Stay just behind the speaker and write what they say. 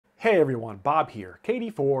Hey everyone, Bob here,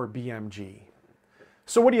 KD4BMG.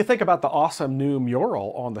 So what do you think about the awesome new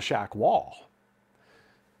mural on the shack wall?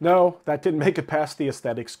 No, that didn't make it past the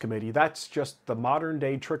aesthetics committee. That's just the modern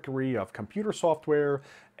day trickery of computer software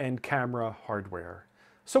and camera hardware.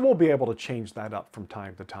 So we'll be able to change that up from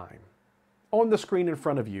time to time. On the screen in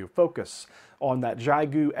front of you, focus on that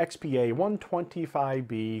𝐥𝐢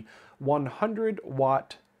XPA125B 100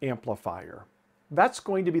 watt amplifier. That's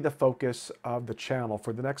going to be the focus of the channel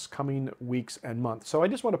for the next coming weeks and months. So I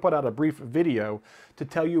just want to put out a brief video to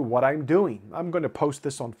tell you what I'm doing. I'm going to post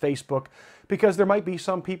this on Facebook because there might be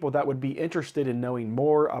some people that would be interested in knowing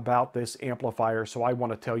more about this amplifier. So I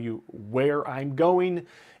want to tell you where I'm going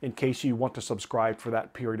in case you want to subscribe for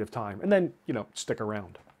that period of time. And then, stick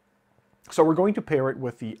around. So we're going to pair it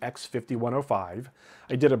with the X5105.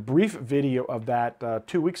 I did a brief video of that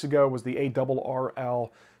 2 weeks ago. Was the ARRL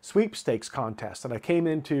sweepstakes contest, and I came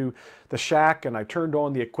into the shack and I turned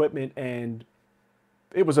on the equipment and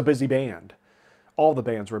it was a busy band. All the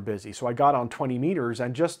bands were busy. So I got on 20 meters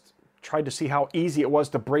and just tried to see how easy it was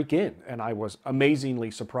to break in, and I was amazingly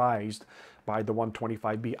surprised by the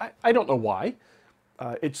 125B. I don't know why.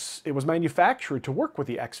 It was manufactured to work with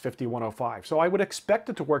the X5105, so I would expect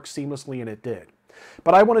it to work seamlessly, and it did.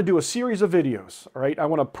 But I want to do a series of videos, all right? I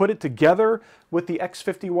want to put it together with the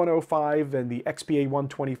X5105 and the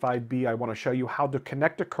XPA125B. I want to show you how to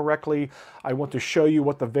connect it correctly. I want to show you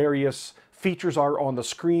what the various features are on the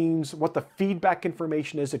screens, what the feedback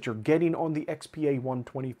information is that you're getting on the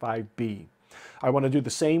XPA125B. I want to do the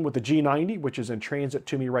same with the G90, which is in transit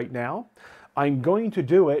to me right now. I'm going to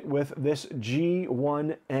do it with this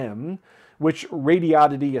G1M, which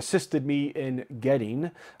Radiodity assisted me in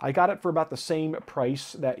getting. I got it for about the same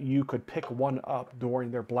price that you could pick one up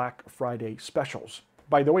during their Black Friday specials.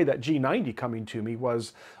 By the way, that G90 coming to me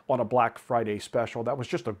was on a Black Friday special. That was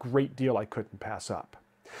just a great deal I couldn't pass up.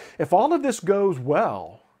 If all of this goes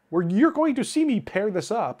well, you're going to see me pair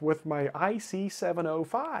this up with my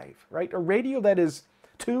IC-705, right? A radio that is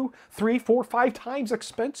 2, 3, 4, 5 times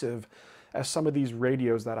expensive as some of these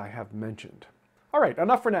radios that I have mentioned. All right,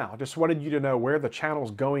 enough for now. Just wanted you to know where the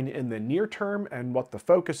channel's going in the near term and what the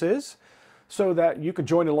focus is so that you can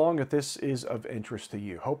join along if this is of interest to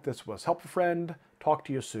you. Hope this was helpful, friend. Talk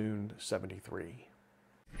to you soon, 73.